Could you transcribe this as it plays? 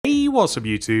what's up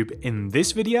YouTube? In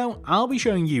this video, I'll be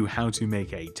showing you how to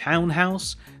make a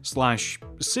townhouse slash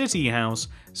city house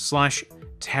slash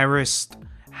terraced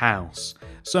house.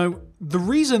 So the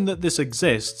reason that this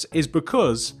exists is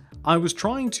because I was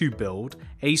trying to build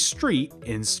a street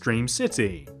in Stream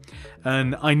City,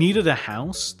 and I needed a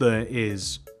house that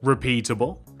is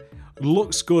repeatable,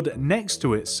 looks good next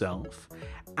to itself,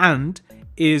 and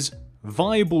is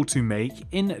viable to make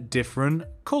in different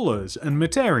colours and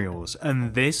materials,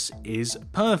 and this is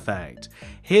perfect.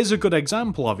 Here's a good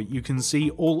example of it. You can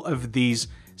see all of these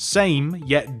same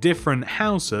yet different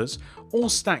houses all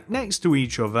stacked next to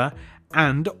each other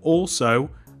and also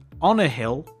on a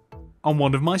hill on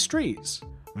one of my streets.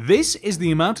 This is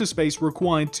the amount of space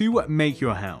required to make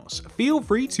your house. Feel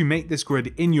free to make this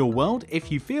grid in your world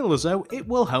if you feel as though it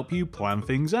will help you plan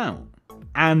things out.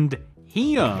 And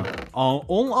here are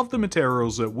all of the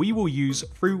materials that we will use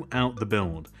throughout the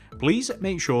build. Please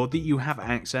make sure that you have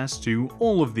access to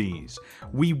all of these.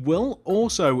 We will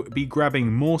also be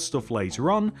grabbing more stuff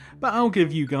later on, but I'll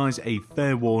give you guys a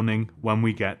fair warning when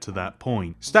we get to that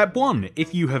point. Step 1.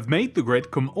 If you have made the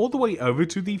grid, come all the way over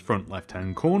to the front left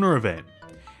hand corner of it.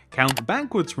 Count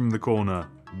backwards from the corner.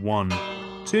 1,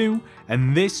 2,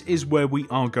 and this is where we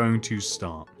are going to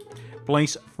start.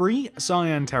 Place 3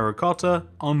 cyan terracotta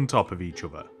on top of each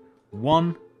other.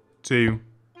 1, 2,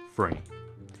 3.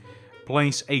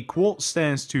 Place a quartz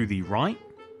stairs to the right,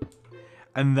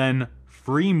 and then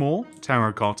 3 more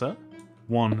terracotta.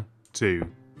 1, 2,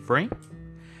 3.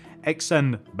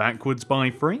 Extend backwards by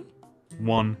 3.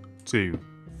 1, 2,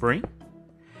 3.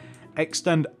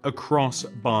 Extend across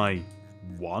by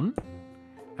 1,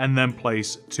 and then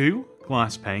place 2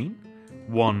 glass pane.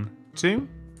 1, 2,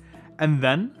 and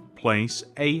then place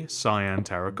a cyan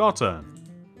terracotta.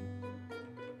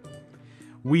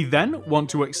 We then want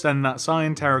to extend that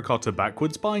cyan terracotta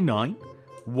backwards by 9.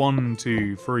 1,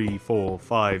 2, 3, 4,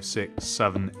 5, 6,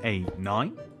 7, 8,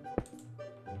 9.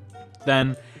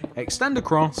 Then extend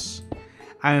across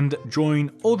and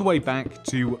join all the way back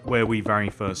to where we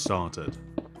very first started,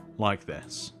 like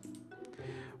this.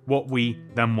 What we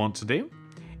then want to do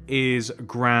is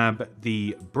grab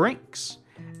the bricks,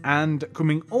 and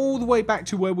coming all the way back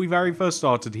to where we very first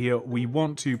started here, we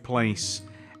want to place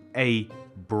a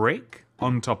brick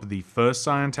on top of the first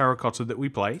cyan terracotta that we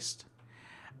placed,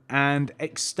 and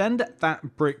extend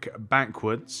that brick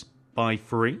backwards by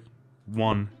 3.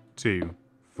 1, 2,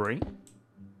 3.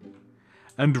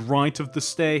 And right of the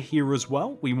stair here as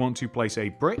well, we want to place a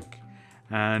brick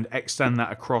and extend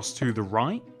that across to the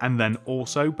right, and then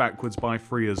also backwards by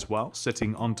 3 as well,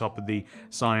 sitting on top of the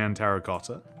cyan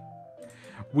terracotta.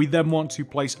 We then want to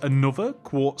place another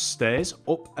quartz stairs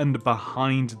up and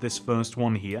behind this first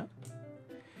one here.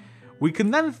 We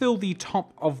can then fill the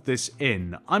top of this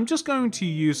in. I'm just going to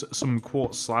use some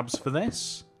quartz slabs for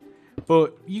this,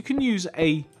 but you can use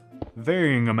a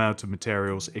varying amount of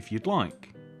materials if you'd like.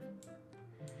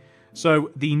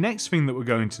 So the next thing that we're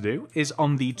going to do is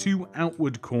on the 2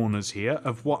 outward corners here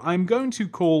of what I'm going to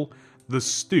call the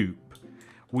stoop.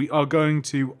 We are going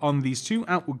to, on these 2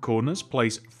 outward corners,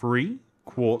 place 3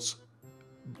 quartz,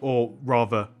 or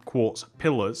rather quartz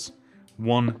pillars.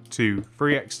 1, 2,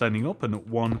 3 extending up, and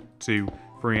 1, 2,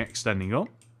 3 extending up.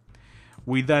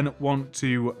 We then want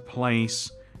to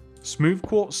place smooth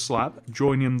quartz slab,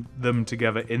 joining them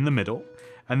together in the middle,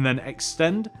 and then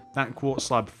extend that quartz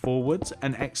slab forwards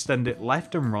and extend it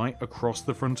left and right across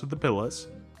the front of the pillars.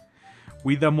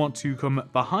 We then want to come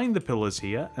behind the pillars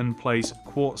here and place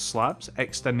quartz slabs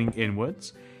extending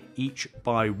inwards, each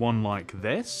by 1 like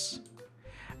this.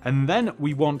 And then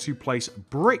we want to place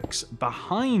bricks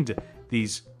behind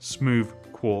these smooth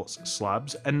quartz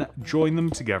slabs and join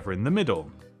them together in the middle.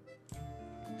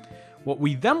 What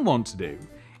we then want to do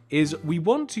is we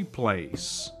want to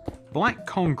place black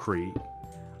concrete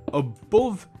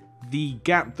above the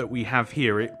gap that we have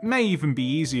here. It may even be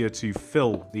easier to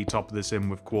fill the top of this in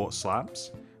with quartz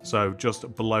slabs, so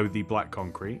just below the black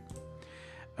concrete.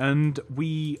 And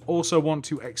we also want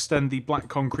to extend the black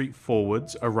concrete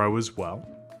forwards a row as well,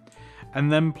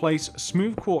 and then place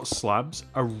smooth quartz slabs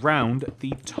around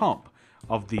the top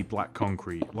of the black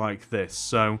concrete like this.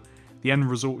 So the end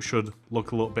result should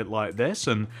look a little bit like this,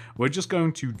 and we're just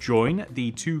going to join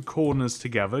the 2 corners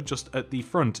together just at the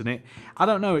front, and I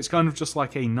don't know, it's kind of just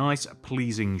like a nice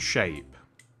pleasing shape.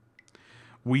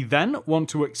 We then want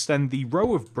to extend the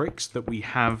row of bricks that we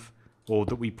have, or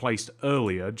that we placed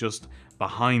earlier, just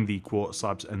behind the quartz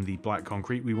slabs and the black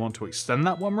concrete. We want to extend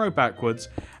that 1 row backwards,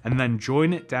 and then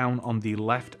join it down on the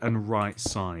left and right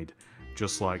side,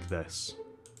 just like this.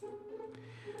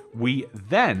 We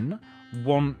then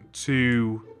want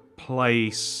to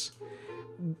place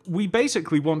we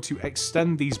basically want to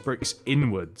extend these bricks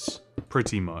inwards,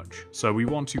 pretty much. So we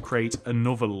want to create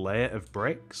another layer of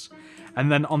bricks.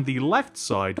 And then on the left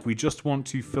side, we just want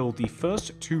to fill the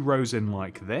first 2 rows in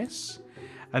like this.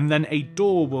 And then a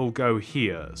door will go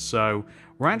here. So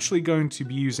we're actually going to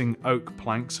be using oak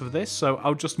planks for this. So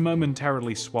I'll just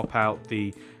momentarily swap out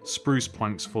the spruce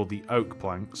planks for the oak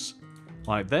planks,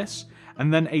 like this.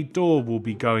 And then a door will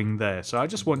be going there. So I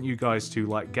just want you guys to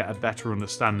like get a better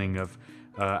understanding of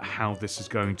how this is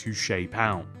going to shape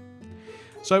out.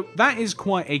 So that is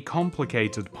quite a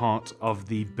complicated part of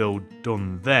the build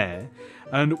done there.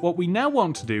 And what we now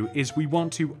want to do is we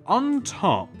want to, on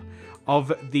top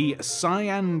of the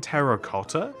cyan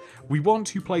terracotta, we want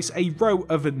to place a row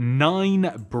of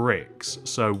 9 bricks.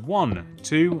 So 1,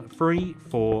 2, 3,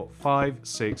 4, 5,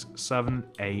 6, 7,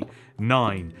 8,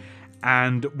 9.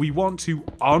 And we want to,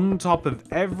 on top of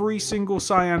every single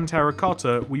cyan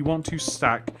terracotta, we want to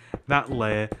stack that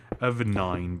layer of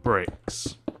 9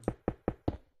 bricks.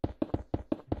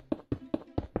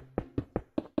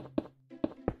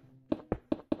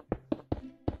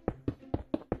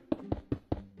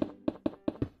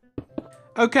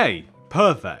 Okay,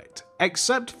 perfect.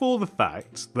 Except for the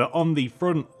fact that on the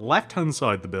front left-hand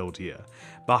side of the build here,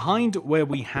 behind where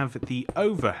we have the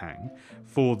overhang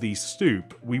for the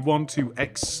stoop, we want to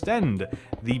extend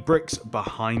the bricks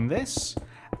behind this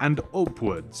and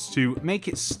upwards to make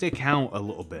it stick out a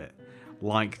little bit,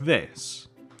 like this.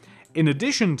 In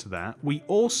addition to that, we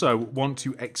also want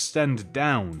to extend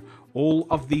down all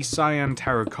of the cyan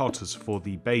terracottas for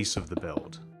the base of the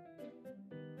build.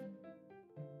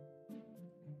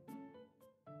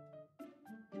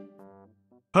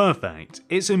 Perfect.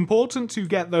 It's important to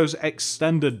get those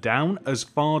extended down as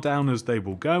far down as they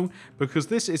will go, because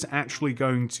this is actually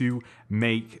going to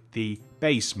make the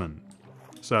basement.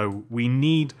 So we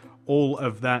need all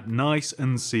of that nice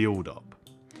and sealed up.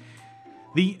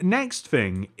 The next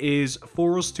thing is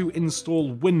for us to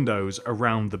install windows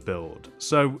around the build.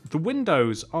 So the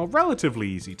windows are relatively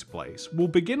easy to place. We'll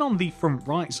begin on the front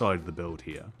right side of the build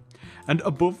here. And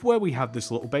above where we have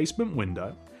this little basement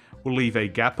window, we'll leave a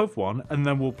gap of 1, and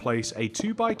then we'll place a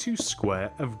 2x2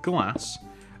 square of glass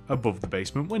above the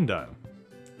basement window.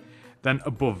 Then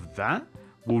above that,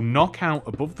 we'll knock out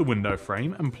above the window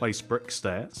frame and place brick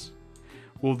stairs.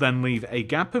 We'll then leave a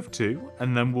gap of 2,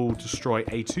 and then we'll destroy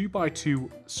a 2x2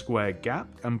 square gap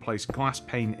and place glass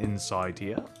pane inside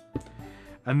here.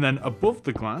 And then above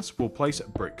the glass, we'll place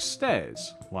brick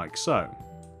stairs, like so.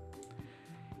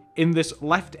 In this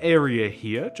left area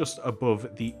here, just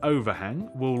above the overhang,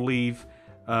 we'll leave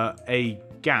a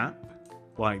gap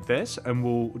like this, and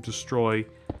we'll destroy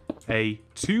a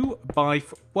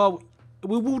 2x... Well,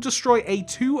 we will destroy a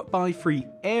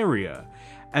 2x3 area,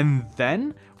 and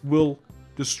then we'll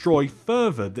destroy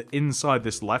further the inside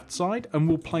this left side, and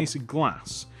we'll place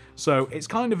glass. So it's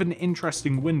kind of an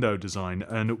interesting window design,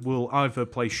 and we'll either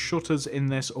place shutters in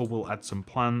this, or we'll add some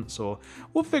plants, or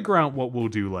we'll figure out what we'll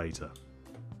do later.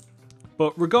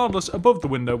 But regardless, above the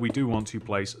window we do want to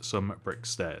place some brick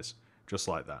stairs, just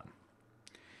like that.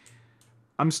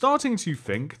 I'm starting to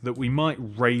think that we might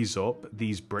raise up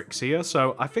these bricks here,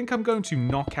 so I think I'm going to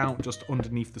knock out just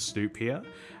underneath the stoop here,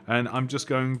 and I'm just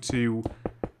going to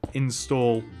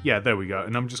install, yeah, there we go,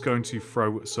 and I'm just going to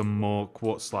throw some more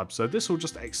quartz slabs. So this will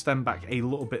just extend back a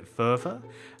little bit further,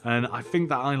 and I think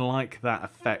that I like that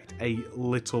effect a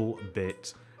little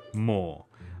bit more.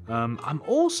 I'm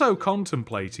also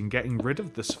contemplating getting rid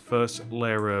of this first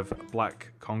layer of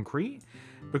black concrete,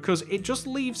 because it just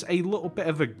leaves a little bit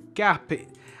of a gap.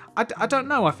 I don't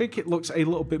know, I think it looks a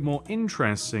little bit more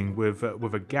interesting with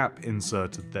a gap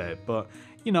inserted there, but,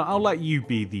 you know, I'll let you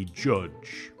be the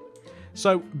judge.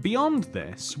 So, beyond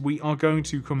this, we are going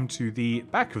to come to the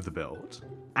back of the build,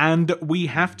 and we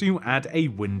have to add a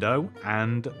window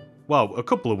and, well, a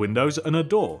couple of windows and a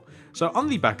door. So on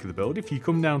the back of the build, if you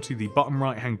come down to the bottom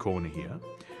right hand corner here,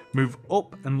 move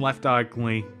up and left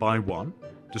diagonally by 1,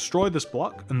 destroy this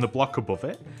block and the block above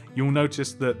it, you'll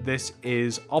notice that this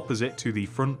is opposite to the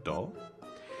front door.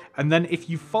 And then if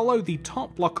you follow the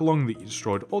top block along that you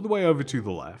destroyed all the way over to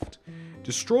the left,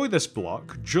 destroy this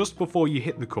block just before you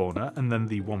hit the corner and then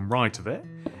the one right of it,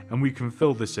 and we can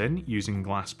fill this in using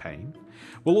glass pane.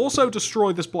 We'll also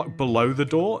destroy this block below the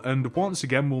door, and once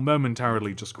again we'll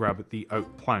momentarily just grab the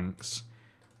oak planks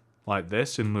like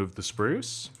this in lieu of the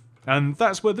spruce, and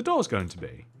that's where the door's going to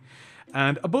be.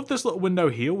 And above this little window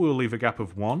here we'll leave a gap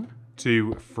of 1,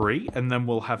 2, 3, and then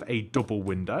we'll have a double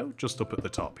window just up at the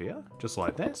top here, just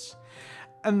like this,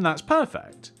 and that's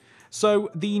perfect.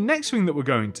 So the next thing that we're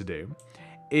going to do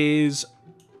is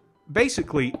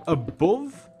basically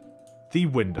above the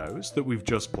windows that we've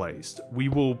just placed, we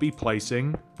will be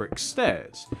placing brick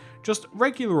stairs. Just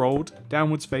regular old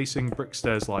downwards facing brick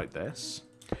stairs like this.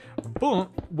 But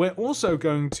we're also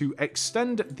going to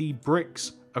extend the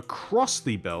bricks across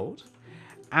the build,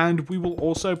 and we will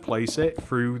also place it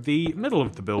through the middle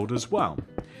of the build as well,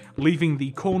 leaving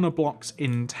the corner blocks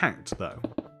intact though.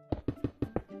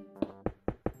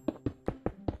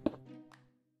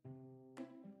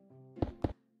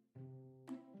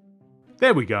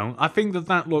 There we go, I think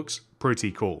that looks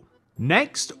pretty cool.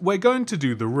 Next, we're going to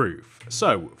do the roof.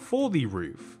 So, for the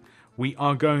roof, we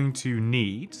are going to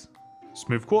need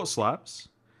smooth quartz slabs,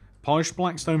 polished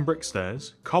blackstone brick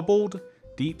stairs, cobbled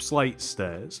deep slate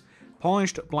stairs,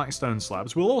 polished blackstone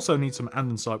slabs. We'll also need some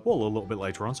andesite wall a little bit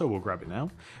later on, so we'll grab it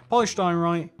now. Polished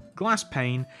diorite, glass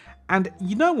pane, and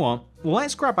you know what?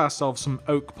 Let's grab ourselves some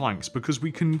oak planks because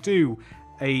we can do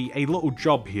a little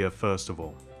job here first of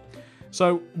all.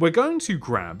 So we're going to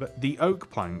grab the oak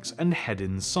planks and head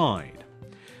inside.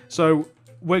 So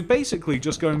we're basically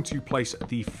just going to place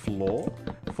the floor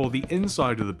for the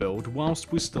inside of the build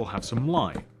whilst we still have some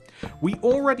light. We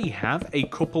already have a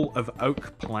couple of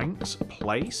oak planks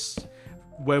placed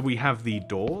where we have the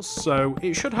doors, so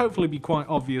it should hopefully be quite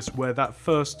obvious where that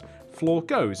first floor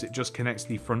goes. It just connects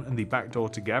the front and the back door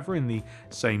together in the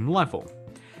same level.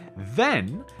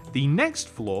 Then the next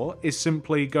floor is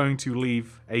simply going to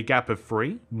leave a gap of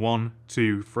 3, 1,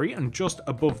 2, 3, and just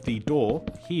above the door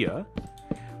here,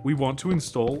 we want to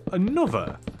install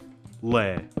another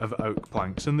layer of oak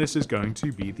planks, and this is going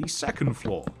to be the second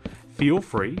floor. Feel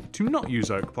free to not use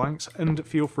oak planks, and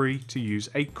feel free to use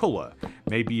a colour.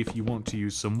 Maybe if you want to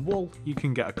use some wool, you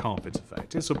can get a carpet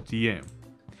effect. It's up to you.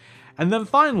 And then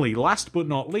finally, last but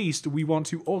not least, we want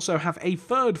to also have a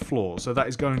third floor. So that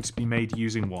is going to be made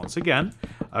using, once again,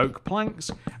 oak planks,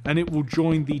 and it will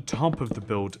join the top of the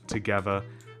build together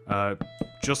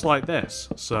just like this.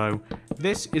 So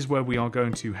this is where we are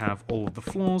going to have all of the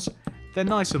floors. They're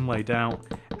nice and laid out,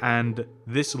 and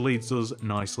this leads us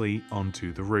nicely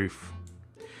onto the roof.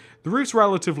 The roof's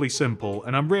relatively simple,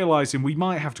 and I'm realizing we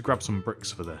might have to grab some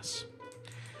bricks for this.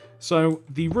 So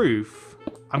the roof,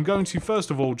 I'm going to first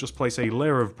of all just place a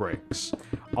layer of bricks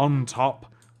on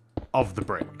top of the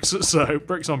bricks. So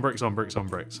bricks on bricks on bricks on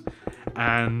bricks.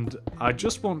 And I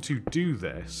just want to do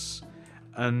this.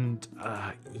 And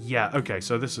yeah, okay,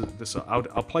 so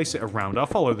I'll place it around. I'll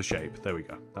follow the shape. There we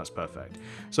go. That's perfect.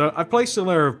 So I've placed a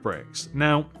layer of bricks.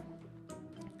 Now,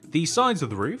 the sides of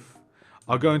the roof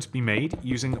are going to be made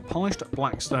using polished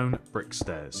blackstone brick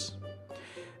stairs.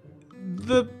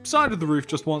 The side of the roof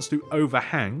just wants to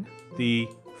overhang the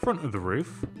front of the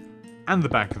roof and the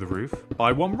back of the roof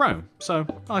by one row. So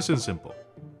nice and simple,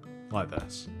 like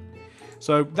this.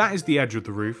 So that is the edge of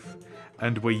the roof,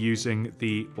 and we're using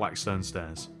the blackstone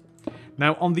stairs.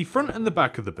 Now on the front and the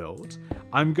back of the build,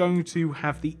 I'm going to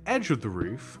have the edge of the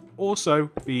roof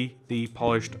also be the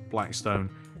polished blackstone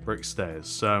brick stairs.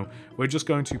 So we're just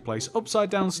going to place upside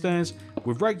down stairs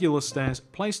with regular stairs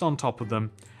placed on top of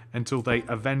them until they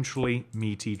eventually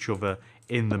meet each other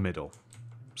in the middle.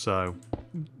 So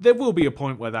there will be a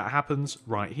point where that happens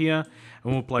right here,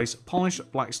 and we'll place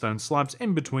polished blackstone slabs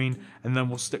in between, and then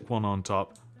we'll stick one on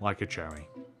top like a cherry.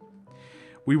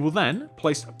 We will then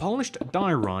place polished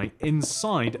diorite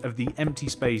inside of the empty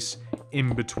space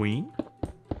in between,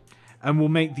 and we'll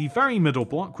make the very middle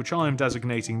block, which I am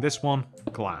designating this one,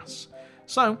 glass.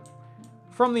 So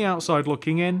from the outside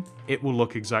looking in, it will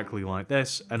look exactly like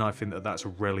this, and I think that that's a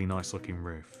really nice looking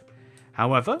roof.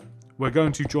 However, we're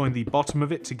going to join the bottom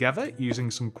of it together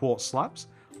using some quartz slabs,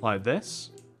 like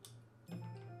this.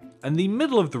 And the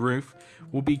middle of the roof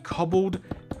will be cobbled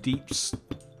deep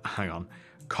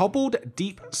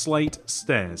slate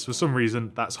stairs. For some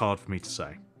reason, that's hard for me to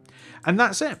say. And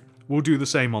that's it. We'll do the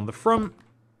same on the front.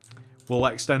 We'll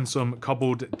extend some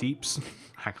cobbled deep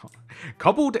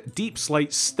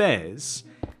slate stairs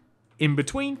in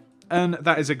between, and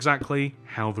that is exactly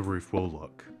how the roof will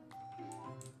look.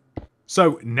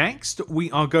 So next,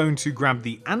 we are going to grab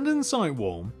the andesite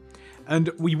wall, and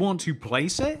we want to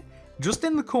place it just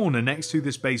in the corner next to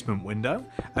this basement window,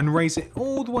 and raise it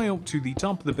all the way up to the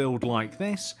top of the build like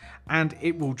this, and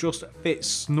it will just fit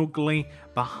snugly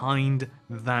behind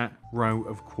that row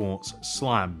of quartz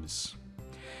slabs.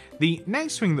 The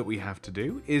next thing that we have to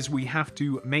do is we have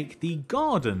to make the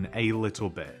garden a little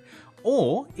bit.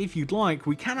 Or, if you'd like,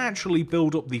 we can actually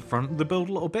build up the front of the build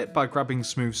a little bit by grabbing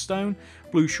smooth stone,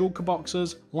 blue shulker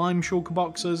boxes, lime shulker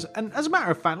boxes, and as a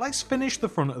matter of fact, let's finish the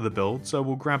front of the build. So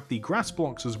we'll grab the grass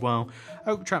blocks as well,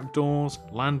 oak trap doors,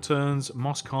 lanterns,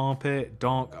 moss carpet,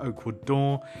 dark oak wood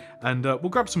door, and we'll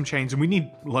grab some chains, and we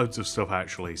need loads of stuff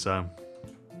actually, so.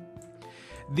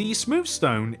 The smooth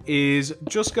stone is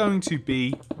just going to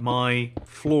be my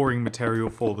flooring material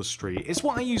for the street. It's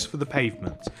what I use for the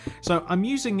pavement. So I'm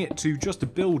using it to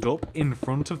just build up in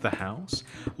front of the house,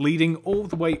 leading all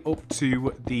the way up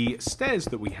to the stairs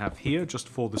that we have here just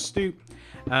for the stoop.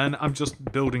 And I'm just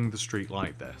building the street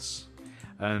like this.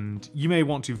 And you may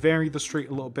want to vary the street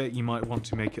a little bit. You might want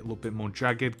to make it a little bit more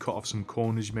jagged, cut off some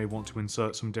corners. You may want to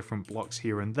insert some different blocks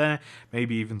here and there,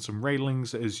 maybe even some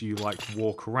railings as you like to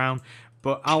walk around.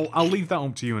 But I'll leave that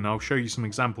up to you, and I'll show you some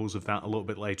examples of that a little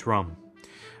bit later on.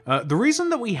 The reason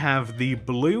that we have the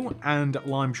blue and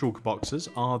lime shulker boxes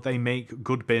are they make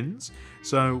good bins.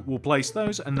 So we'll place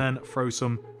those and then throw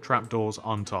some trapdoors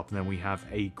on top. And then we have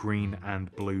a green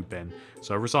and blue bin.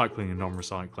 So recycling and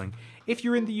non-recycling. If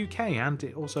you're in the UK, and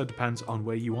it also depends on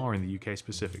where you are in the UK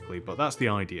specifically, but that's the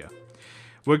idea.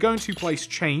 We're going to place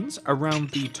chains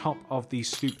around the top of the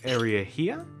stoop area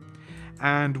here.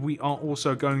 And we are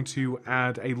also going to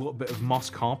add a little bit of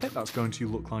moss carpet. That's going to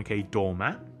look like a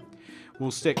doormat. We'll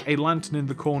stick a lantern in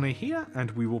the corner here, and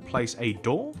we will place a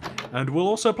door. And we'll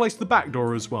also place the back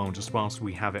door as well, just whilst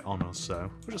we have it on us.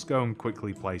 So we'll just go and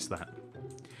quickly place that.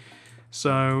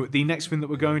 So the next thing that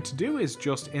we're going to do is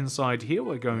just inside here,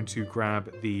 we're going to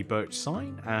grab the birch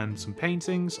sign and some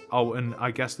paintings. Oh, and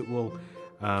I guess that we'll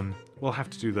have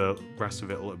to do the rest of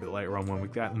it a little bit later on when we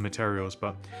get the materials,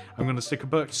 but I'm going to stick a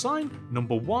birch sign,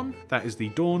 number 1, that is the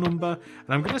door number, and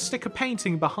I'm going to stick a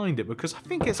painting behind it because I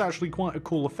think it's actually quite a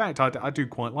cool effect. I do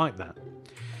quite like that.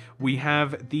 We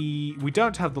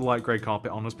don't have the light grey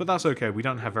carpet on us, but that's okay. We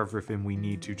don't have everything we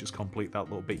need to just complete that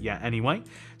little bit yet anyway.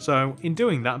 So in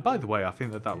doing that, by the way, I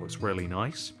think that looks really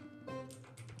nice.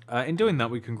 In doing that,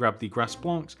 we can grab the grass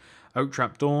blocks, oak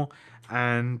trap door,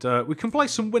 and we can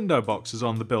place some window boxes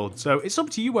on the build. So it's up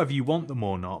to you whether you want them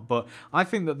or not, but I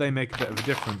think that they make a bit of a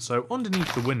difference. So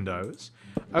underneath the windows,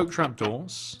 oak trap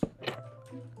doors,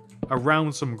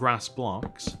 around some grass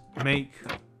blocks, make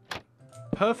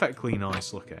perfectly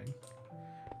nice looking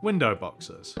window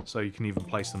boxes. So you can even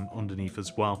place them underneath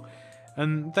as well.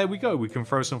 And there we go, we can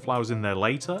throw some flowers in there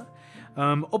later.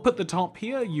 Up at the top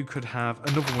here, you could have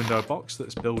another window box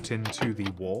that's built into the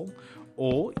wall,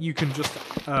 or you can just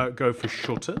go for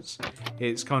shutters.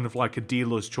 It's kind of like a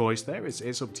dealer's choice there.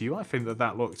 It's up to you. I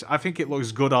think it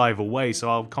looks good either way, so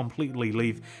I'll completely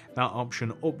leave that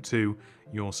option up to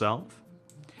yourself.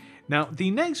 Now,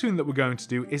 the next thing that we're going to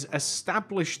do is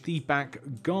establish the back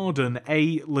garden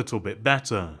a little bit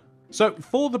better. So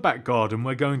for the back garden,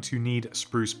 we're going to need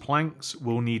spruce planks,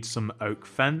 we'll need some oak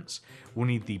fence, we'll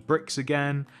need the bricks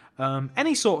again,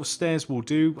 any sort of stairs will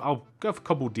do. I'll go for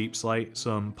cobbled deep slate,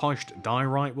 some polished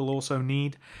diorite we'll also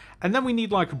need, and then we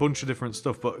need like a bunch of different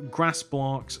stuff, but grass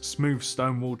blocks, smooth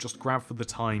stone we'll just grab for the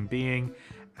time being,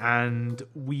 and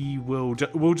we'll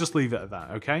just leave it at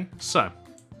that, okay? So,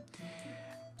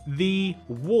 the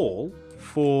wall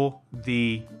for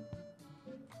the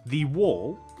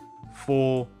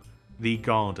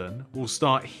garden will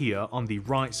start here on the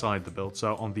right side of the build,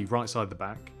 so on the right side of the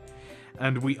back.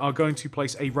 And we are going to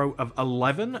place a row of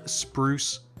 11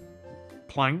 spruce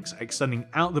planks extending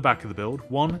out the back of the build.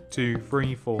 1, 2,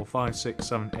 3, 4, 5, 6,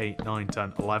 7, 8, 9,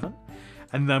 10, 11.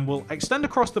 And then we'll extend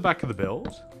across the back of the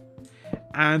build.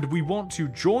 And we want to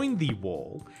join the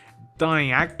wall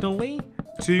diagonally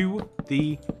to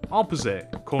the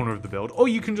opposite corner of the build, or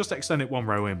you can just extend it one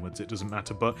row inwards, it doesn't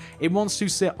matter, but it wants to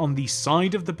sit on the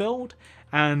side of the build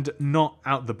and not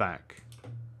out the back.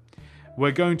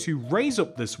 We're going to raise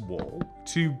up this wall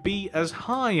to be as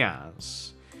high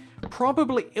as,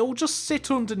 probably, it'll just sit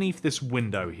underneath this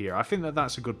window here. I think that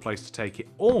that's a good place to take it,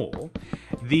 or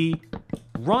the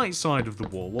right side of the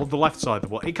wall or the left side of the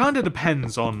wall. It kind of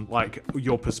depends on like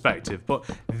your perspective, but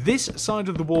this side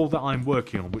of the wall that I'm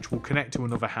working on, which will connect to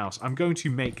another house, I'm going to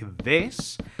make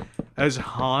this as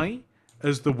high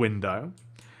as the window,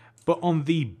 but on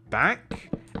the back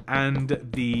and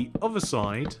the other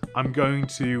side, I'm going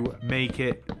to make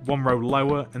it one row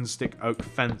lower and stick oak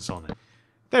fence on it.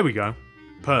 There we go.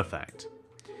 Perfect.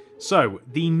 So,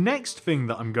 the next thing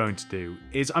that I'm going to do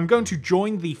is I'm going to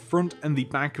join the front and the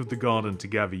back of the garden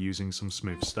together using some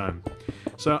smooth stone.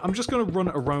 So I'm just going to run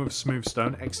a row of smooth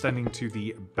stone extending to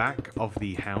the back of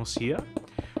the house here.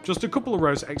 Just a couple of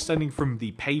rows extending from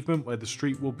the pavement where the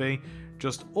street will be,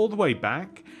 just all the way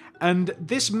back. And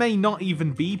this may not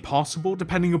even be possible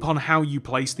depending upon how you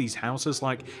place these houses.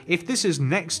 Like, if this is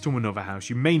next to another house,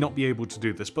 you may not be able to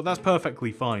do this, but that's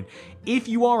perfectly fine. If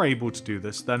you are able to do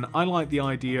this, then I like the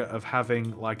idea of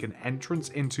having like an entrance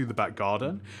into the back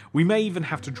garden. We may even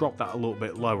have to drop that a little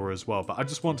bit lower as well, but I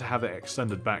just want to have it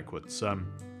extended backwards.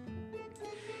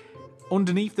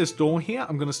 Underneath this door here,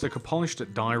 I'm going to stick a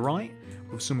polished diorite.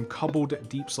 with some cobbled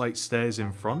deep slate stairs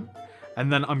in front.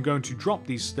 And then I'm going to drop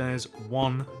these stairs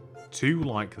 1, 2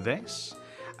 like this.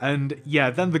 And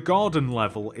yeah, then the garden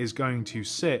level is going to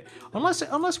sit,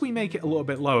 unless we make it a little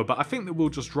bit lower, but I think that we'll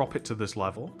just drop it to this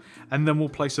level. And then we'll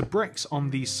place a bricks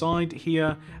on the side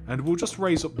here, and we'll just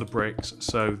raise up the bricks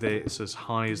so that it's as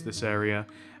high as this area.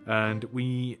 And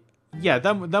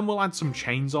then we'll add some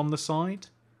chains on the side,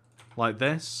 like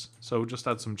this. So we'll just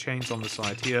add some chains on the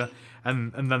side here,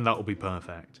 and then that will be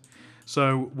perfect.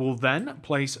 So we'll then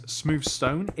place smooth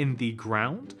stone in the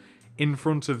ground, in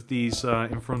front of these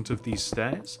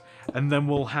stairs, and then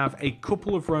we'll have a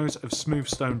couple of rows of smooth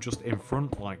stone just in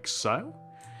front, like so.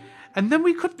 And then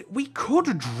we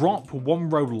could drop one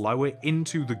row lower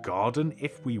into the garden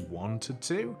if we wanted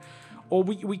to, or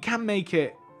we can make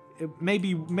it.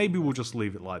 Maybe we'll just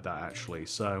leave it like that actually.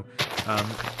 So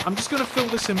I'm just going to fill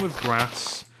this in with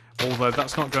grass. Although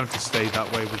that's not going to stay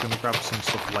that way, we're going to grab some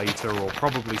stuff later, or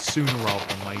probably sooner rather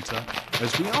than later,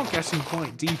 as we are getting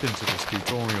quite deep into this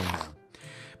tutorial now.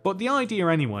 But the idea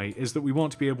anyway is that we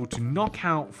want to be able to knock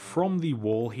out from the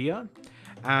wall here,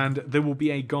 and there will be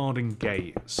a garden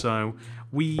gate. So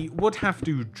we would have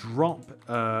to drop,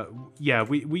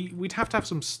 we'd have to have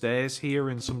some stairs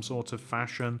here in some sort of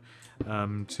fashion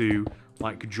to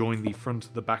like join the front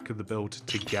and the back of the build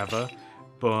together.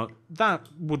 But that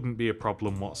wouldn't be a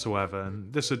problem whatsoever,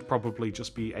 and this would probably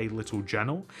just be a little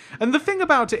general. And the thing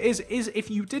about it is if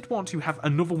you did want to have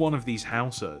another one of these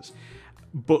houses,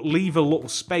 but leave a little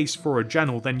space for a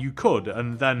general, then you could,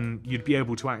 and then you'd be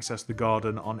able to access the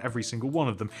garden on every single one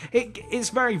of them. It's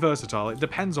very versatile, it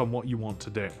depends on what you want to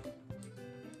do.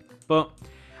 But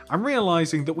I'm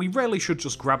realising that we really should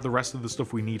just grab the rest of the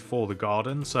stuff we need for the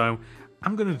garden, so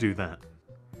I'm going to do that.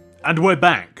 And we're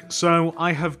back. So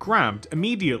I have grabbed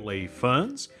immediately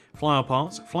ferns, flower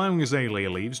pots, flowering azalea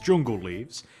leaves, jungle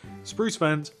leaves, spruce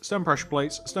vents, stone pressure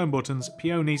plates, stone buttons,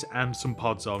 peonies, and some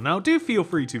pods of. Now do feel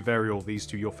free to vary all these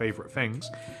to your favourite things,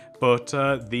 but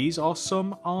these are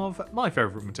some of my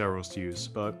favourite materials to use,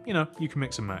 but you know, you can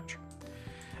mix and match.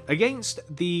 Against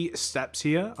the steps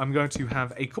here, I'm going to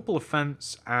have a couple of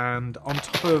fence, and on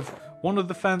top of one of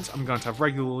the fence, I'm going to have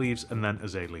regular leaves and then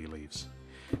azalea leaves.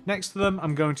 Next to them,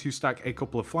 I'm going to stack a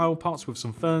couple of flower pots with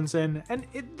some ferns in, and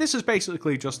this is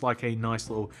basically just like a nice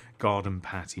little garden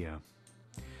patio.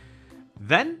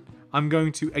 Then, I'm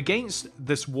going to, against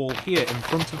this wall here in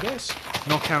front of this,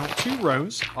 knock out 2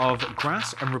 rows of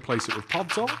grass and replace it with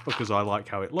pods of, because I like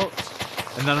how it looks.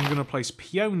 And then I'm going to place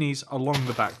peonies along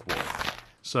the back wall.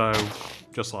 So,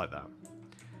 just like that.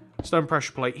 Stone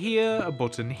pressure plate here, a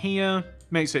button here,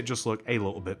 makes it just look a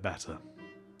little bit better.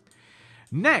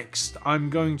 Next, I'm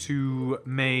going to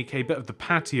make a bit of the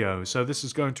patio. So this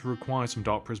is going to require some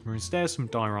dark prismarine stairs, some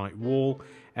diorite wall,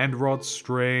 end rod,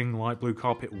 string, light blue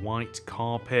carpet, white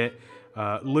carpet,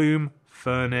 loom,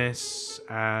 furnace,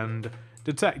 and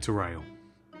detector rail.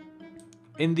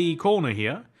 In the corner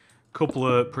here, a couple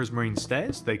of prismarine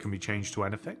stairs. They can be changed to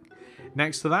anything.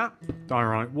 Next to that,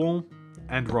 diorite wall,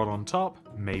 end rod on top,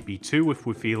 maybe 2 if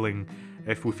we're feeling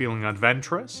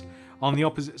adventurous. On the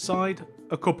opposite side,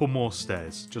 a couple more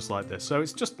stairs, just like this. So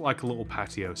it's just like a little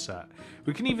patio set.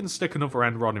 We can even stick another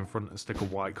end rod in front and stick a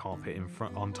white carpet in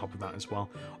front on top of that as well.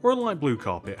 Or a light blue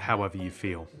carpet, however you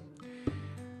feel.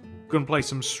 Going to place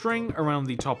some string around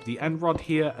the top of the end rod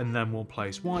here, and then we'll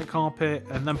place white carpet,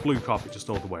 and then blue carpet just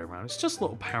all the way around. It's just a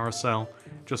little parasail,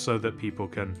 just so that people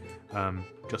can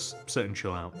just sit and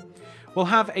chill out. We'll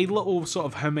have a little sort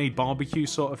of homemade barbecue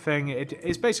sort of thing.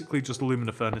 It's basically just a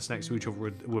luminous furnace next to each other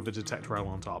with a detector rail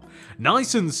on top.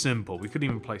 Nice and simple. We could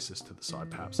even place this to the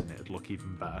side perhaps, and it'd look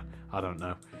even better. I don't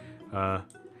know.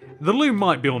 The loom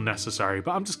might be unnecessary,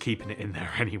 but I'm just keeping it in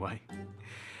there anyway.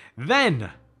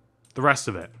 Then, the rest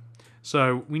of it.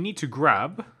 So, we need to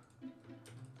grab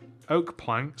oak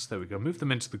planks. There we go. Move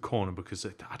them into the corner because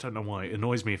I don't know why. It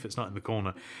annoys me if it's not in the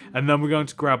corner. And then we're going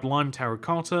to grab lime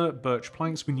terracotta, birch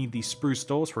planks. We need these spruce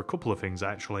doors for a couple of things,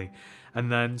 actually.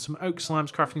 And then some oak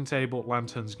slabs, crafting table,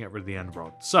 lanterns, and get rid of the end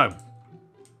rod. So,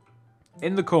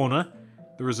 in the corner,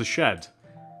 there is a shed.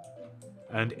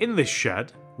 And in this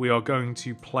shed, we are going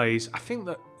to place... I think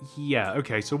that... Yeah,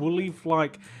 okay. So, we'll leave,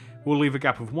 We'll leave a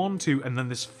gap of 1, 2, and then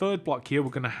this third block here, we're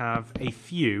going to have a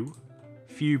few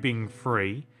being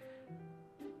 3.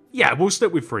 Yeah, we'll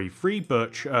stick with 3. 3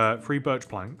 birch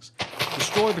planks.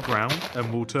 Destroy the ground,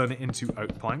 and we'll turn it into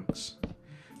oak planks.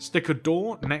 Stick a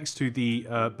door next to the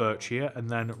birch here, and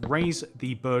then raise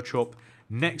the birch up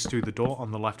next to the door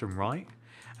on the left and right.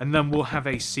 And then we'll have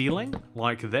a ceiling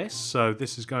like this. So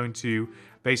this is going to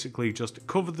basically just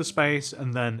cover the space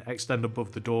and then extend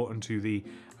above the door and to the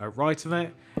right of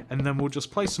it. And then we'll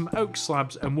just place some oak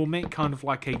slabs and we'll make kind of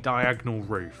like a diagonal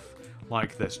roof.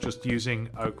 Like this, just using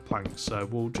oak planks. So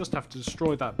we'll just have to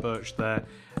destroy that birch there.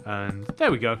 And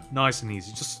there we go. Nice and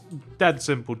easy. Just dead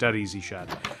simple, dead easy shed.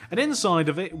 And inside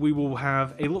of it, we will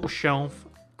have a little shelf,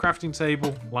 crafting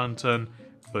table, lantern.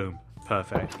 Boom.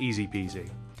 Perfect. Easy peasy.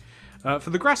 For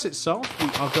the grass itself, we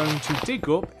are going to dig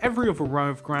up every other row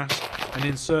of grass and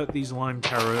insert these lime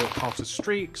terracotta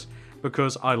streaks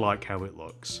because I like how it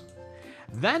looks.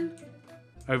 Then,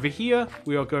 over here,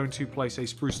 we are going to place a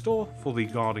spruce door for the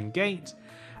garden gate,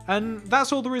 and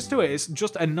that's all there is to it. It's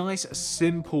just a nice,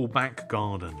 simple back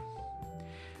garden.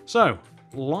 So,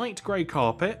 light grey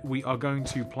carpet we are going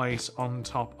to place on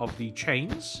top of the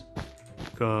chains,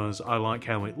 because I like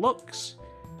how it looks.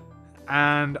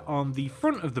 And on the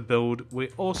front of the build,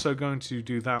 we're also going to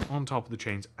do that on top of the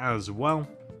chains as well,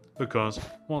 because,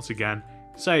 once again,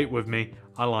 say it with me,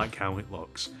 I like how it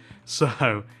looks.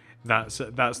 So, that's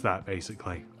that,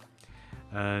 basically.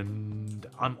 And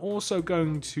I'm also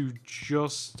going to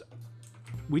just...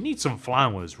 We need some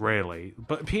flowers, really.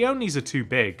 But peonies are too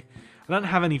big. I don't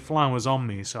have any flowers on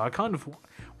me, so I kind of...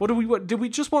 Did we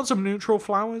just want some neutral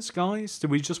flowers, guys? Do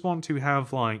we just want to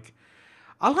have, like...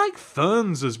 I like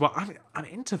ferns as well. I'm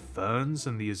into ferns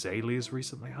and the azaleas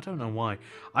recently. I don't know why.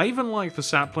 I even like the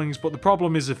saplings, but the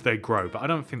problem is if they grow. But I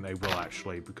don't think they will,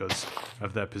 actually, because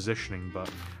of their positioning. But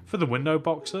for the window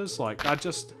boxes, like, I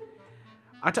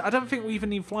don't think we even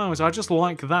need flowers. I just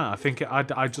like that. I think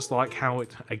I just like how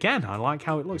it... Again, I like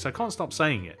how it looks. I can't stop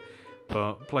saying it.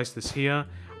 But place this here.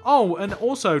 Oh, and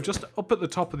also, just up at the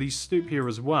top of the stoop here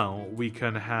as well, we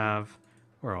can have...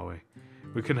 Where are we?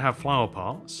 We can have flower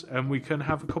pots, and we can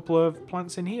have a couple of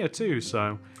plants in here too.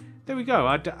 So there we go.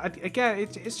 Again,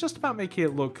 it's just about making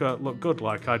it look good.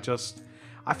 Like I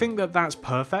think that's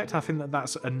perfect. I think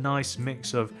that's a nice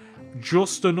mix of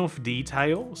just enough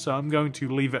detail. So I'm going to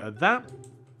leave it at that.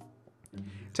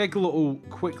 Take a little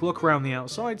quick look around the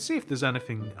outside, see if there's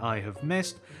anything I have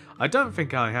missed. I don't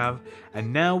think I have,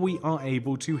 and now we are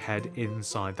able to head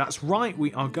inside. That's right,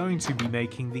 we are going to be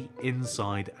making the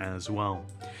inside as well.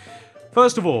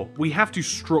 First of all, we have to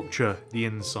structure the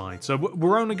inside. So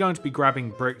we're only going to be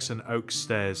grabbing bricks and oak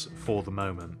stairs for the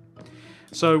moment.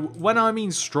 So when I mean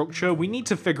structure, we need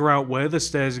to figure out where the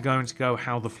stairs are going to go,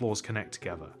 how the floors connect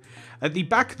together. At the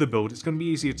back of the build, it's going to be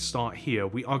easier to start here.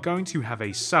 We are going to have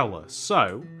a cellar.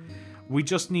 So we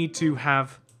just need to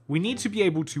be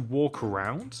able to walk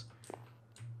around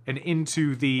and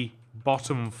into the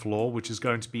bottom floor, which is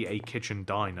going to be a kitchen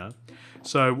diner.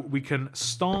 So we can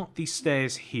start the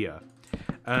stairs here.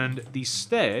 And the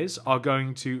stairs are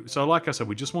going to... So like I said,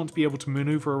 we just want to be able to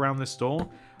maneuver around this door.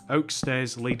 Oak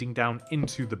stairs leading down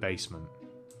into the basement.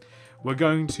 We're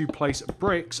going to place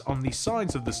bricks on the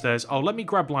sides of the stairs. Oh, let me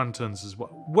grab lanterns as well.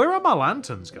 Where are my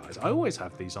lanterns, guys? I always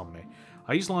have these on me.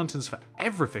 I use lanterns for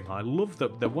everything. I love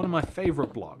them. They're one of my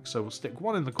favourite blocks. So we'll stick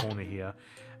one in the corner here.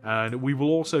 And we will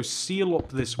also seal up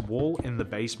this wall in the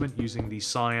basement using the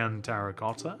cyan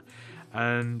terracotta.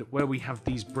 And where we have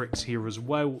these bricks here as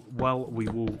well, we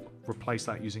will replace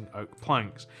that using oak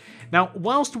planks. Now,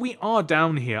 whilst we are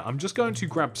down here, I'm just going to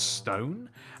grab stone,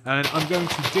 and I'm going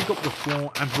to dig up the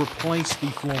floor and replace the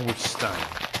floor with stone.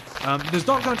 There's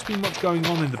not going to be much going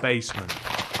on in the basement.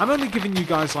 I'm only giving you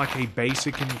guys like a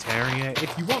basic interior.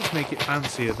 If you want to make it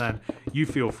fancier, then you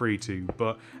feel free to.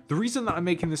 But the reason that I'm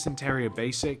making this interior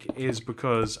basic is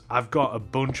because I've got a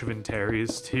bunch of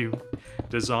interiors to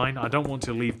design. I don't want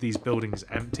to leave these buildings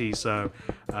empty, so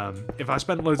if I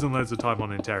spent loads and loads of time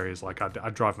on interiors, like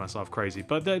I'd drive myself crazy.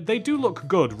 But they do look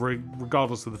good,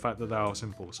 regardless of the fact that they are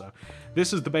simple. So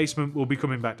this is the basement. We'll be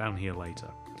coming back down here later.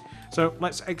 So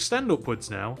let's extend upwards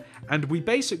now, and we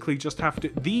basically just have to...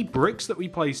 The bricks that we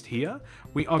placed here,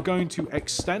 we are going to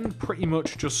extend pretty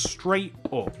much just straight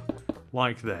up,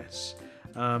 like this.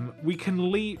 We can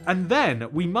leave... And then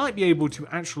we might be able to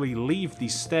actually leave the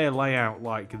stair layout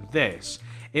like this.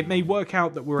 It may work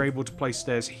out that we're able to place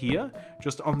stairs here,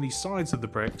 just on the sides of the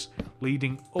bricks,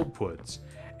 leading upwards.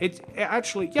 It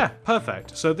actually... Yeah,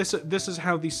 perfect. So this is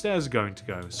how these stairs are going to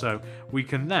go. So we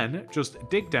can then just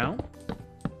dig down...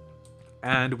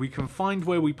 And we can find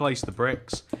where we place the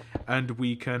bricks, and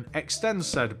we can extend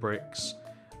said bricks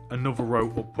another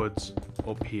row upwards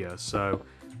up here. So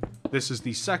this is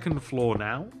the second floor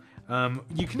now.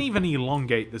 You can even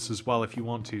elongate this as well if you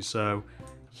want to. So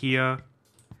here,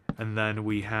 and then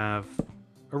we have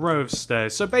a row of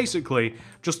stairs. So basically,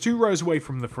 just 2 rows away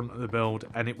from the front of the build,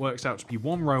 and it works out to be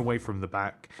 1 row away from the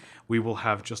back. We will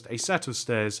have just a set of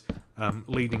stairs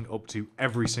leading up to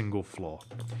every single floor.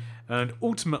 And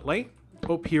ultimately...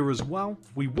 up here as well,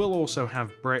 we will also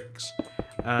have bricks.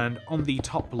 And on the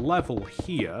top level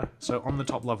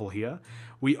here,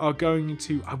 we are going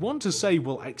to, I want to say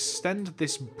we'll extend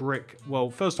this brick. Well,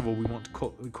 first of all, we want to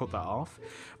cut that off.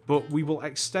 But we will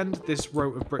extend this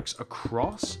row of bricks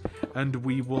across. And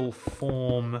we will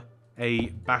form a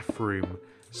bathroom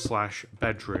 /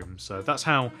 bedroom. So that's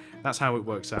how it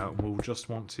works out. And we'll just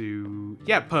want to,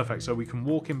 yeah, perfect. So we can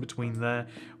walk in between there.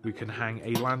 We can hang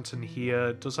a lantern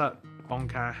here. Does that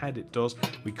bonk our head? It does.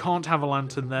 We can't have a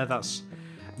lantern there. That's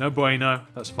no bueno.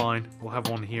 That's fine. We'll have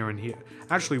one here and here.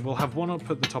 Actually, we'll have one up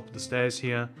at the top of the stairs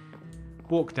here.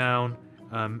 Walk down.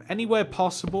 Anywhere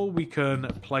possible, we can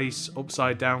place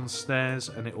upside down stairs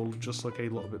and it will just look a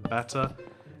little bit better.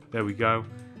 There we go.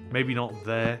 Maybe not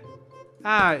there.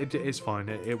 It's fine.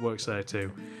 It works there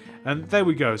too. And there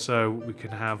we go. So we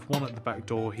can have one at the back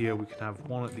door here. We can have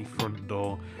one at the front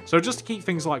door. So just to keep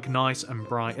things like nice and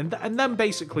bright. And then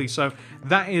basically, so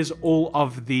that is all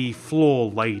of the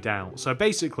floor laid out. So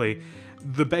basically,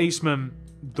 the basement,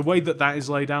 the way that is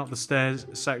laid out, the stairs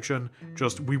section,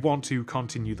 we want to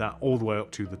continue that all the way up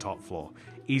to the top floor.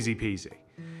 Easy peasy.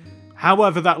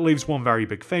 However, that leaves one very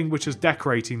big thing, which is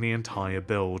decorating the entire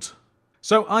build.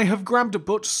 So I have grabbed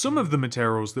but some of the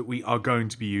materials that we are going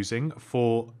to be using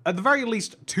for, at the very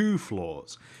least, 2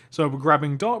 floors. So we're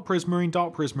grabbing dark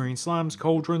prismarine slabs,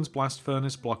 cauldrons, blast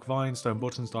furnace, block of iron, stone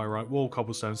buttons, diorite wall,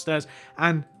 cobblestone stairs,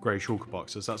 and grey shulker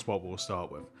boxes. That's what we'll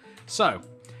start with. So,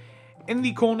 in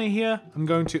the corner here,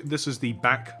 this is the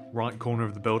back right corner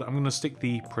of the build, I'm going to stick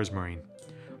the prismarine.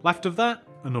 Left of that,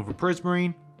 another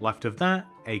prismarine. Left of that,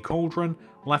 a cauldron.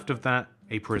 Left of that,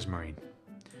 a prismarine.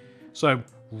 So,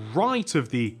 right of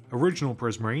the original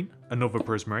prismarine, another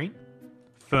prismarine,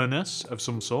 furnace of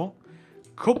some sort,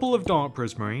 couple of dark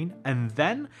prismarine, and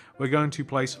then we're going to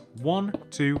place 1,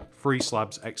 2, 3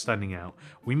 slabs extending out.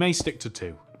 We may stick to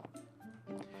 2.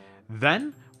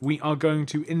 Then we are going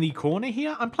to, in the corner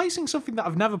here, I'm placing something that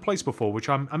I've never placed before, which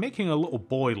I'm making a little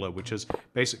boiler, which is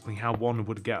basically how one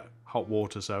would get hot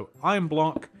water. So iron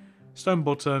block, stone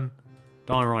button,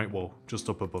 diorite wall, just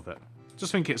up above it.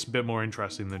 Just think it's a bit more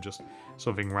interesting than just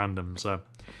something random. So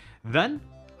then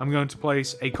I'm going to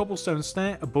place a cobblestone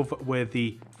stair above where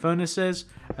the furnace is,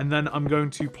 and then I'm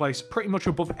going to place pretty much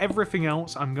above everything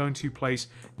else, I'm going to place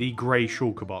the grey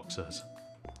shulker boxes.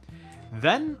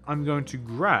 Then I'm going to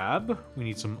grab, we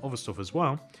need some other stuff as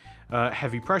well,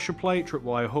 heavy pressure plate,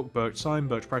 tripwire hook, birch sign,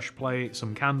 birch pressure plate,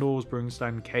 some candles, brewing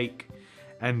stand, cake,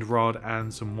 end rod,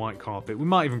 and some white carpet. We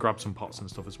might even grab some pots and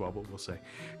stuff as well, but we'll see.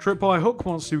 Tripwire hook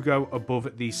wants to go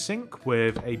above the sink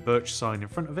with a birch sign in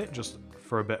front of it, just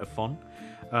for a bit of fun.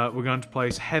 We're going to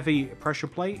place heavy pressure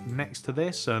plate next to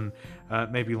this, and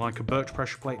maybe like a birch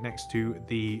pressure plate next to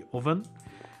the oven.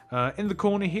 In the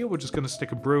corner here, we're just going to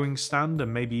stick a brewing stand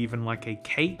and maybe even like a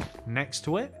cake next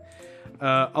to it.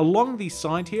 Along the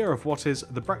side here of what is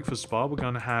the breakfast bar, we're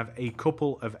going to have a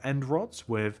couple of end rods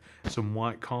with some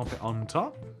white carpet on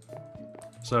top.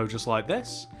 So just like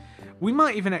this. We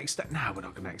might even extend... No, we're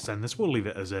not going to extend this. We'll leave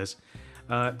it as is.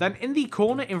 Then in the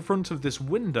corner in front of this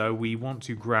window, we want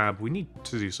to grab... We need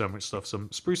to do so much stuff.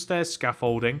 Some spruce stairs,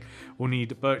 scaffolding. We'll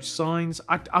need birch signs.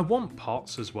 I want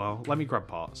pots as well. Let me grab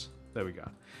pots. There we go.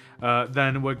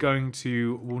 Then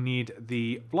we'll need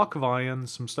the block of iron,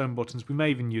 some stone buttons, we may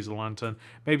even use a lantern,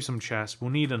 maybe some chests, we'll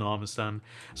need an armor stand.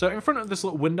 So in front of this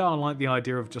little window, I like the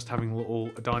idea of just having a little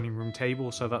dining room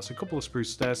table, so that's a couple of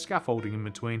spruce stairs, scaffolding in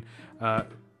between,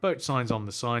 birch signs on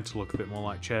the side to look a bit more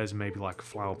like chairs, and maybe like a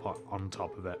flower pot on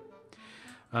top of it.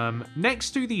 Next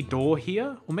to the door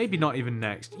here, or maybe not even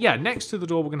next, yeah, next to the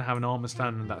door we're going to have an armor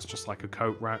stand, and that's just like a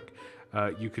coat rack.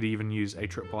 You could even use a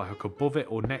tripwire hook above it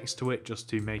or next to it just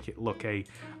to make it look a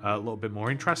little bit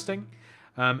more interesting.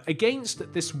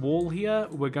 Against this wall here,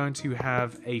 we're going to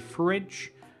have a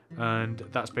fridge, and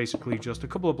that's basically just a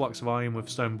couple of blocks of iron with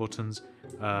stone buttons.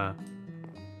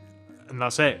 And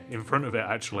that's it, in front of it,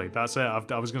 actually. That's it.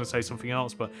 I was going to say something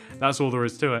else, but that's all there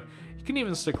is to it. You can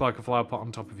even stick like a flower pot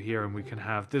on top of here, and we can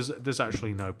have... There's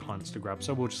actually no plants to grab,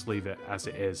 so we'll just leave it as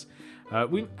it is.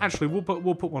 We'll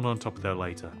put one on top of there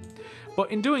later. But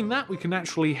in doing that, we can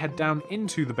actually head down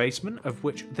into the basement, of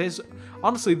which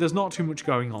honestly, there's not too much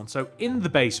going on. So in the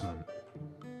basement,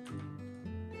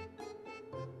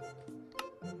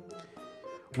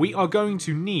 we are going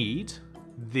to need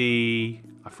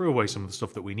I threw away some of the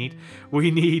stuff that we need.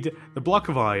 We need the block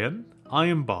of iron,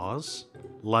 iron bars,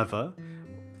 leather,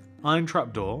 iron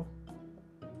trapdoor,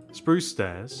 spruce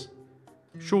stairs,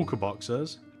 shulker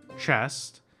boxes,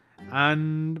 chest,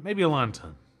 and maybe a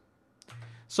lantern.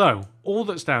 So, all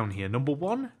that's down here. Number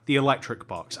 1, the electric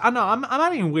box. I know, I'm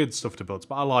adding weird stuff to builds,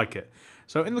 but I like it.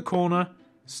 So, in the corner,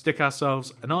 stick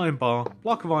ourselves an iron bar,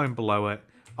 block of iron below it.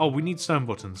 Oh, we need stone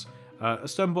buttons. A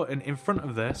stone button in front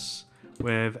of this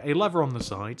with a lever on the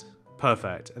side.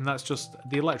 Perfect. And that's just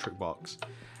the electric box.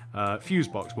 Fuse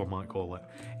box, one might call it.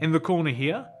 In the corner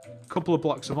here, a couple of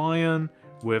blocks of iron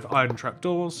with iron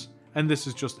trapdoors. And this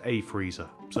is just a freezer.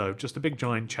 So just a big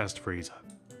giant chest freezer.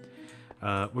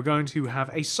 We're going to have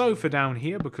a sofa down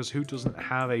here, because who doesn't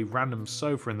have a random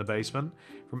sofa in the basement?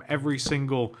 From every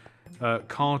single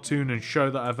cartoon and show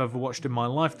that I've ever watched in my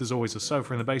life, there's always a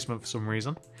sofa in the basement for some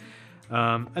reason.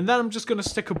 And then I'm just going to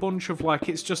stick a bunch of, like,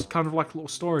 it's just kind of like a little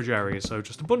storage area. So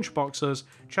just a bunch of boxes,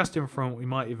 chest in front. We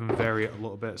might even vary it a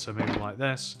little bit, so maybe like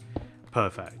this.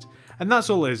 Perfect. And that's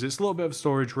all it is. It's a little bit of a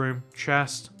storage room,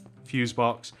 chest, fuse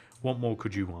box. What more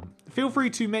could you want? Feel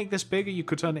free to make this bigger. You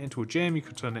could turn it into a gym. You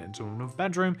could turn it into another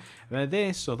bedroom.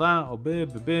 This or that or blah,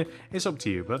 blah, blah. It's up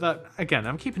to you. But that, again,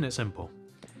 I'm keeping it simple.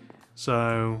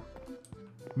 So,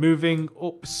 moving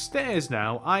upstairs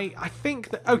now. I think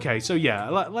that... Okay, so yeah,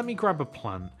 let me grab a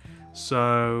plant.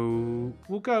 So,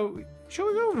 we'll go... Shall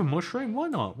we go with a mushroom? Why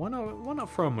not? Why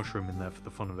not throw a mushroom in there for the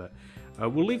fun of it?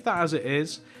 We'll leave that as it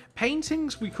is.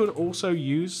 Paintings we could also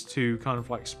use to kind of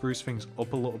like spruce things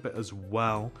up a little bit as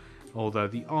well. Although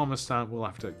the armor stand, we'll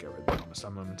have to get rid of the armor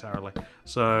stand momentarily.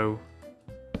 So,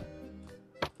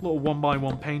 little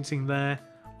 1x1 painting there.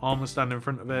 Armor stand in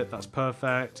front of it, that's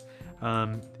perfect.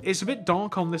 It's a bit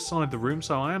dark on this side of the room,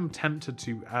 so I am tempted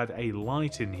to add a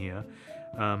light in here.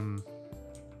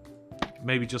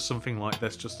 Maybe just something like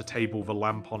this, just a table with a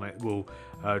lamp on it will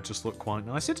just look quite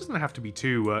nice. It doesn't have to be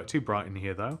too bright in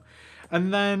here though.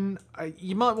 And then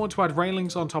you might want to add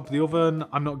railings on top of the oven.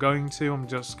 I'm not going to, I'm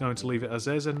just going to leave it as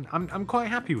is, and I'm quite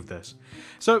happy with this.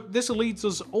 So this leads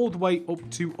us all the way up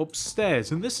to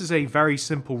upstairs, and this is a very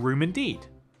simple room indeed.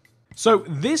 So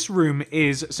this room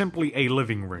is simply a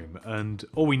living room, and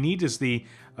all we need is the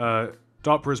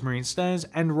dark prismarine stairs,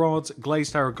 end rods,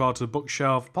 glazed terracotta,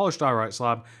 bookshelf, polished diorite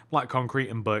slab, black concrete,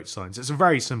 and birch signs. It's a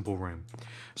very simple room.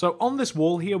 So on this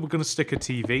wall here, we're going to stick a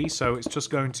TV, so it's just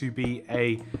going to be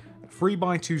a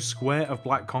 3x2 square of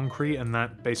black concrete, and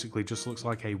that basically just looks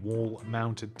like a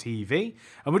wall-mounted TV.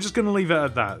 And we're just going to leave it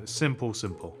at that. Simple,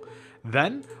 simple.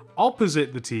 Then,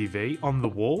 opposite the TV, on the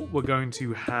wall, we're going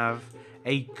to have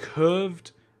a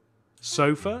curved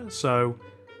sofa, so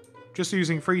just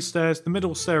using 3 stairs. The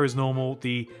middle stair is normal,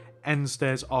 the end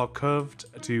stairs are curved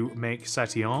to make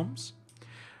settee arms.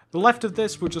 The left of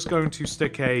this, we're just going to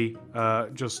stick a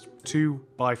just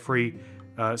 2x3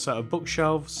 set of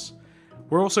bookshelves.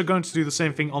 We're also going to do the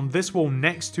same thing on this wall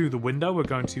next to the window. We're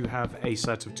going to have a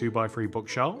set of 2x3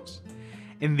 bookshelves.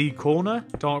 In the corner,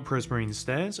 dark prismarine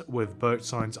stairs with birch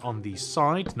signs on the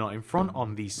side, not in front,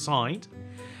 on the side.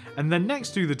 And then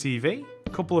next to the TV, a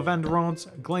couple of end rods,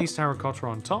 glazed terracotta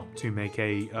on top to make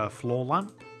a floor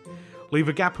lamp. Leave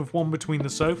a gap of 1 between the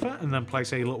sofa and then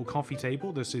place a little coffee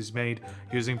table. This is made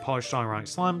using polished diorite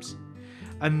slabs.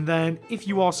 And then, if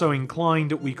you are so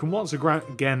inclined, we can once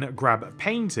again grab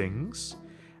paintings.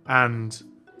 And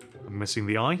I'm missing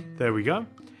the eye. There we go.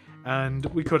 And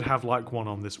we could have like one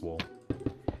on this wall.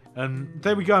 And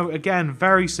there we go. Again,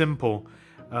 very simple.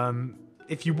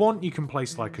 If you want, you can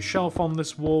place like a shelf on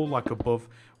this wall, like above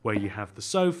where you have the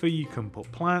sofa. You can put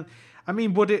plant. I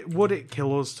mean, would it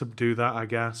kill us to do that? I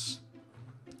guess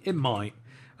it might.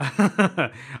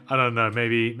 I don't know.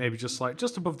 Maybe just like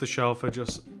just above the shelf, or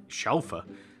just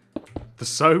the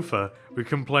sofa. We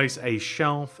can place a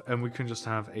shelf, and we can just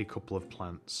have a couple of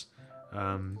plants.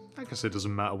 I guess it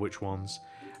doesn't matter which ones.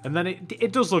 And then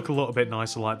it does look a little bit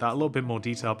nicer like that, a little bit more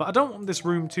detailed. But I don't want this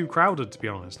room too crowded, to be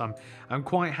honest. I'm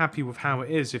quite happy with how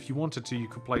it is. If you wanted to, you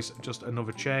could place just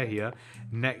another chair here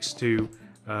next to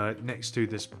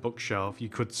this bookshelf. You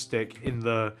could stick in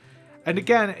the... And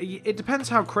again, it depends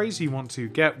how crazy you want to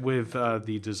get with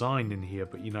the design in here.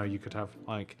 But, you know, you could have,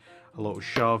 like, a little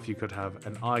shelf. You could have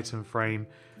an item frame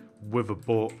with a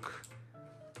book,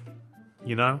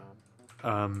 you know?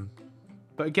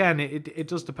 But again, it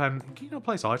does depend. Can you not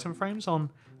place item frames on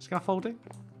scaffolding?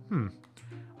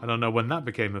 I don't know when that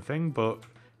became a thing, but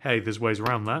hey, there's ways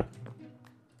around that.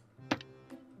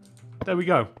 There we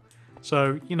go.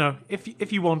 So, you know,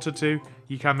 if you wanted to,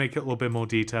 you can make it a little bit more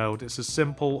detailed. It's as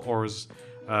simple or as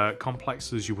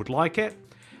complex as you would like it.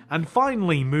 And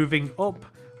finally, moving up,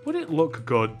 would it look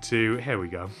good to... Here we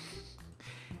go.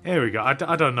 Here we go. I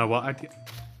don't know what...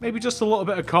 Maybe just a little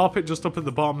bit of carpet just up at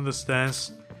the bottom of the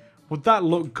stairs. Would that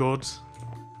look good?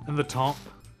 In the top?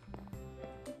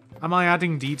 Am I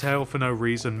adding detail for no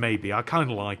reason? Maybe. I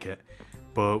kind of like it.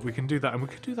 But we can do that. And we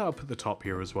can do that up at the top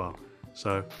here as well.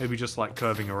 So maybe just like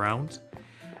curving around.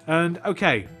 And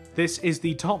okay, this is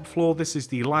the top floor. This is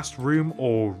the last room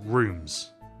or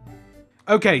rooms.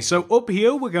 Okay, so up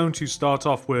here we're going to start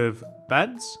off with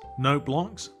beds, note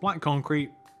blocks, black concrete,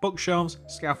 bookshelves,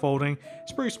 scaffolding,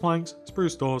 spruce planks,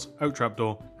 spruce doors, oak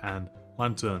trapdoor, and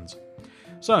lanterns.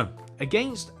 So,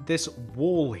 against this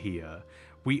wall here,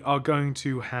 we are going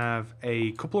to have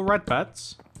a couple of red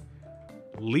beds,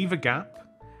 leave a gap,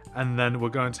 and then we're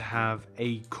going to have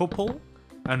a couple,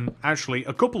 and actually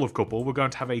a couple, we're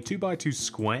going to have a 2x2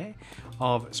 square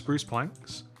of spruce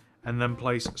planks, and then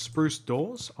place spruce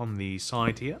doors on the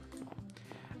side here.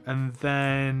 And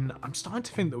then I'm starting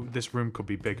to think that this room could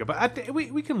be bigger, but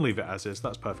we can leave it as is.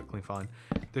 That's perfectly fine.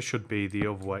 This should be the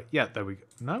other way. Yeah, there we go.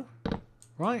 No?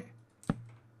 Right?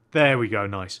 There we go.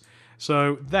 Nice.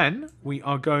 So then we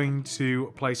are going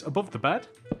to place above the bed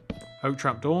oak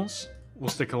trapdoors. We'll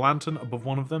stick a lantern above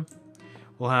one of them.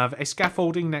 We'll have a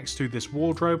scaffolding next to this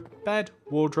wardrobe, bed,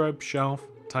 wardrobe, shelf,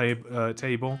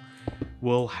 table.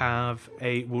 We'll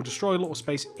destroy a little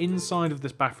space inside of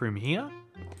this bathroom here.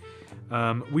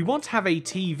 We want to have a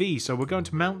TV, so we're going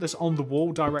to mount this on the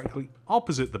wall directly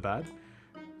opposite the bed.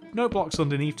 Note blocks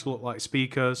underneath to look like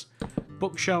speakers.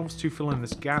 Bookshelves to fill in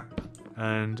this gap.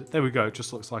 And there we go, it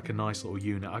just looks like a nice little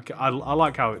unit. I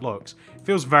like how it looks. It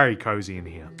feels very cozy in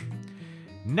here.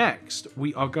 Next,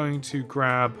 we are going to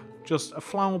grab just a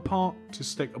flower pot to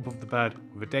stick above the bed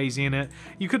with a daisy in it.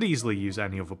 You could easily use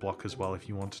any other block as well if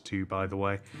you wanted to, by the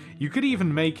way. You could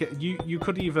even make it, you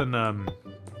could even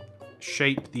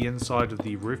shape the inside of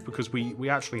the roof, because we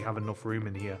actually have enough room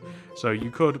in here. So you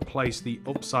could place the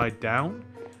upside down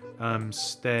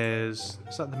stairs.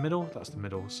 Is that the middle? That's the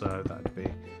middle, so that'd be...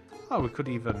 Oh, we could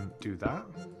even do that.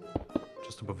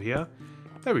 Just above here.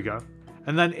 There we go.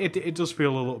 And then it does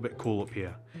feel a little bit cool up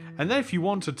here. And then if you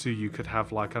wanted to, you could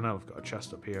have, like, I know I've got a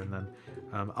chest up here, and then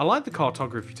I like the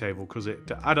cartography table because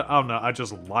I don't know, I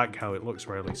just like how it looks,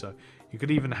 really. So you could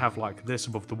even have like this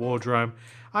above the wardrobe,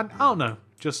 and I don't know,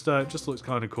 just looks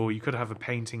kind of cool. You could have a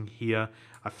painting here.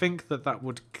 I think that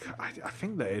would, I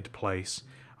think that it'd place.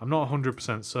 I'm not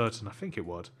 100% certain. I think it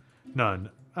would. No,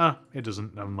 it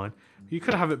doesn't. Never mind. You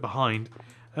could have it behind,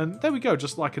 and there we go.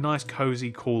 Just like a nice,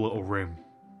 cozy, cool little room.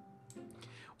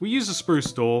 We use a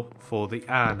spruce door for the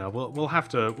no, we'll have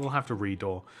to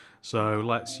redoor. So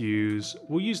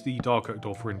we'll use the dark oak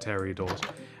door for interior doors,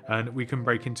 and we can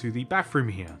break into the bathroom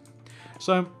here.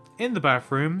 So in the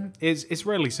bathroom, it's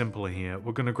really simple in here.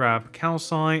 We're gonna grab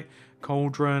calcite,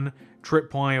 cauldron,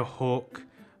 tripwire hook.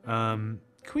 Can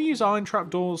we use iron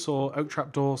trapdoors or oak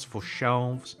trapdoors for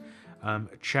shelves? A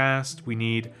chest. We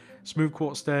need smooth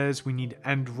quartz stairs. We need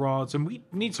end rods, and we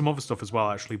need some other stuff as well,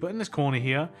 actually. But in this corner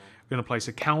here, we're gonna place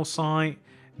a calcite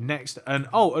next, and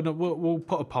we'll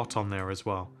put a pot on there as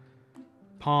well.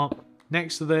 Pot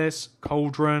next to this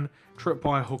cauldron,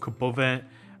 tripwire hook above it.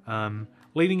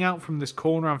 Leading out from this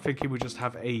corner, I'm thinking we just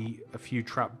have a few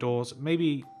trapdoors.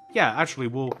 Maybe, yeah, actually,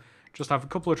 we'll just have a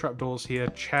couple of trapdoors here.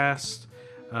 Chest.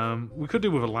 We could do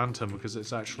with a lantern because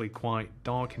it's actually quite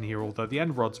dark in here, although the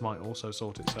end rods might also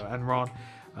sort it. So end rod.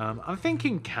 I'm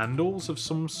thinking candles of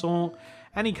some sort.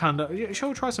 Any candle. Shall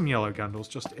we try some yellow candles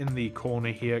just in the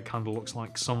corner here? It kind of looks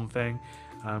like something.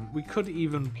 We could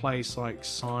even place like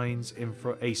signs in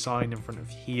front, a sign in front of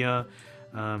here.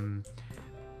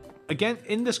 Again,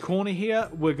 in this corner here,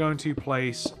 we're going to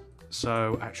place.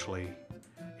 So actually,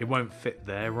 it won't fit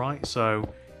there, right?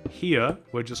 So here,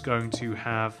 we're just going to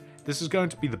have. This is going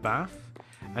to be the bath,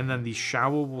 and then the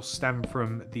shower will stem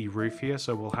from the roof here.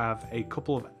 So we'll have a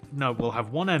couple of. No, we'll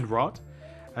have one end rod.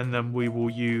 And then we will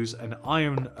use an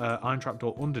iron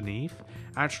trapdoor underneath.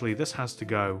 Actually, this has to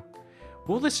go.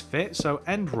 Will this fit? So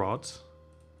end rod.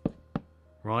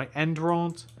 Right, end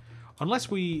rod.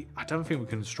 Unless I don't think we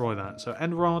can destroy that. So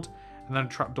end rod, and then a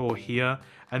trapdoor here.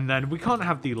 And then we can't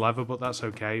have the lever, but that's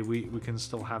okay. We can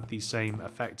still have the same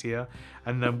effect here.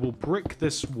 And then we'll brick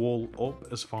this wall up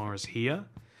as far as here.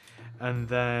 And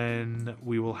then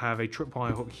we will have a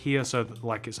tripwire hook here, so that,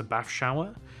 like, it's a bath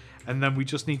shower. And then we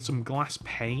just need some glass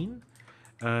pane.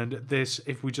 And this,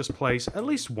 if we just place at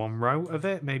least one row of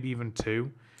it, maybe even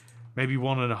two. Maybe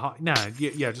 1.5. Nah,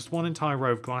 yeah, just one entire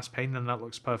row of glass pane, then that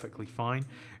looks perfectly fine.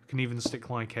 You can even stick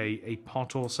like a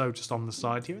pot or so just on the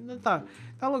side here. And then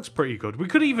that looks pretty good. We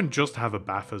could even just have a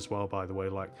bath as well, by the way.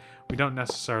 Like, we don't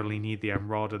necessarily need the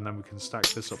emerald, and then we can stack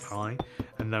this up high.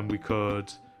 And then we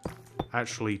could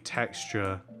actually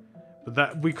texture. But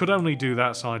that we could only do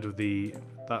that side of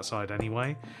that side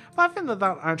anyway. But I think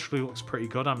that actually looks pretty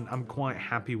good. I'm quite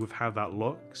happy with how that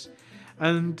looks.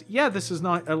 And yeah, this is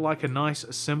like a nice,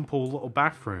 simple little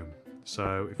bathroom.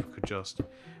 So if we could just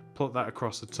put that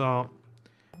across the top.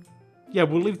 Yeah,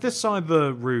 we'll leave this side of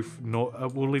the roof.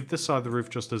 We'll leave this side of the roof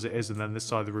just as it is, and then this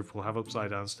side of the roof will have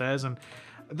upside down stairs. And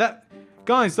that,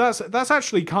 Guys, that's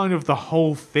actually kind of the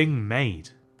whole thing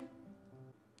made.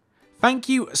 Thank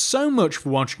you so much for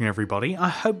watching, everybody. I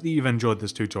hope that you've enjoyed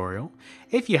this tutorial.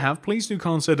 If you have, please do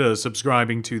consider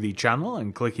subscribing to the channel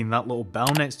and clicking that little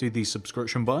bell next to the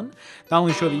subscription button. That'll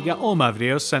ensure that you get all my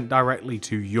videos sent directly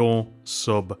to your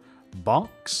sub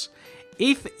box.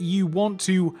 If you want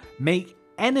to make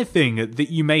anything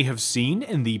that you may have seen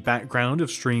in the background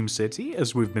of Stream City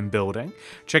as we've been building,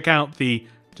 check out the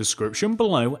description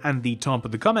below and the top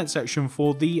of the comment section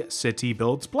for the City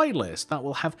Builds playlist. That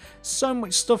will have so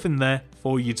much stuff in there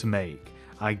for you to make.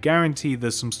 I guarantee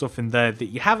there's some stuff in there that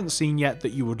you haven't seen yet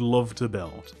that you would love to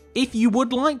build. If you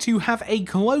would like to have a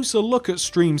closer look at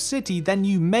Stream City, then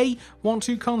you may want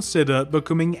to consider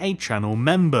becoming a channel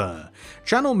member.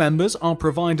 Channel members are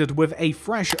provided with a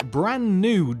fresh, brand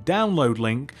new download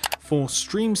link for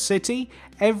Stream City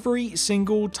every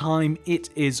single time it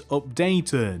is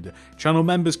updated. Channel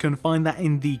members can find that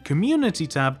in the community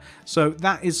tab, so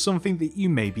that is something that you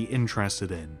may be interested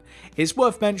in. It's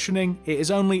worth mentioning, it is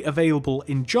only available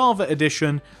in Java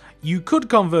edition. You could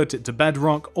convert it to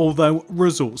Bedrock, although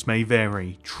results may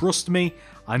vary. Trust me,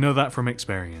 I know that from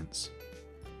experience.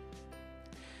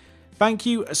 Thank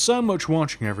you so much for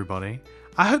watching, everybody.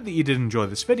 I hope that you did enjoy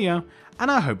this video, and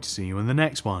I hope to see you in the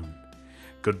next one.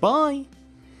 Goodbye!